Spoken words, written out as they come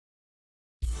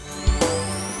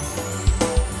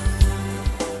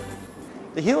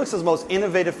The Helix is the most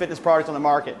innovative fitness product on the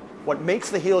market. What makes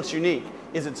the Helix unique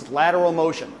is its lateral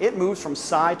motion. It moves from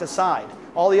side to side.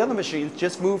 All the other machines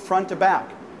just move front to back.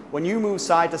 When you move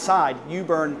side to side, you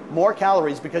burn more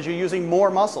calories because you're using more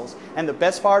muscles. And the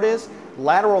best part is,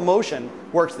 lateral motion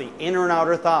works the inner and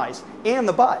outer thighs and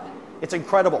the butt. It's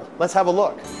incredible. Let's have a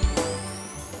look.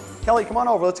 Kelly, come on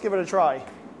over. Let's give it a try.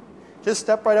 Just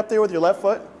step right up there with your left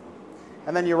foot,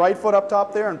 and then your right foot up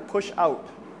top there and push out.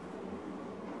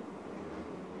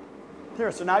 There,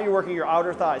 so now you're working your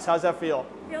outer thighs. How's that feel?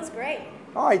 Feels great.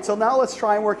 All right, so now let's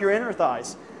try and work your inner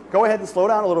thighs. Go ahead and slow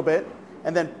down a little bit,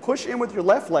 and then push in with your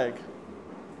left leg,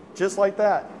 just like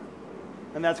that.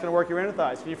 And that's going to work your inner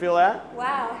thighs. Can you feel that?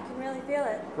 Wow, I can really feel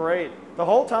it. Great. The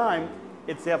whole time,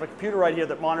 they have a computer right here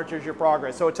that monitors your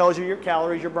progress. So it tells you your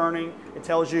calories you're burning. It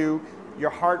tells you your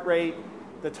heart rate,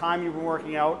 the time you've been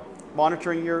working out,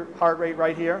 monitoring your heart rate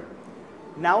right here.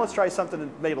 Now let's try something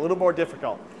that made it a little more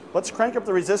difficult. Let's crank up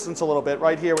the resistance a little bit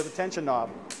right here with the tension knob.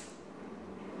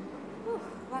 Whew,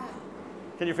 wow.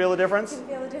 Can you feel the difference? I can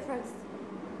feel the difference.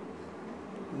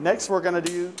 Next, we're going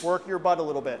to work your butt a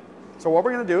little bit. So what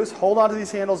we're going to do is hold on to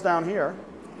these handles down here,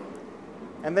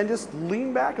 and then just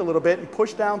lean back a little bit and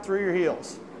push down through your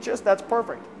heels. That's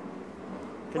perfect.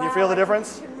 Can you feel the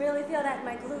difference? I can really feel that in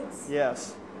my glutes.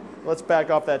 Yes. Let's back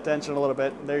off that tension a little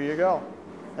bit. There you go.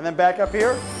 And then back up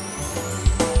here.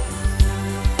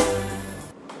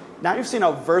 Now you've seen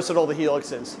how versatile the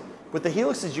Helix is. With the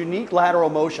Helix's unique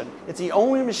lateral motion, it's the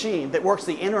only machine that works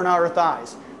the inner and outer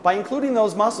thighs. By including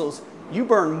those muscles, you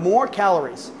burn more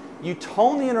calories. You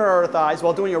tone the inner and outer thighs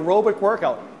while doing aerobic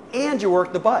workout, and you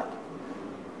work the butt.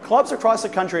 Clubs across the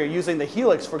country are using the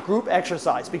Helix for group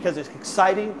exercise because it's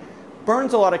exciting,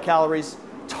 burns a lot of calories,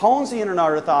 tones the inner and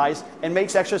outer thighs, and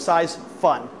makes exercise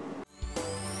fun.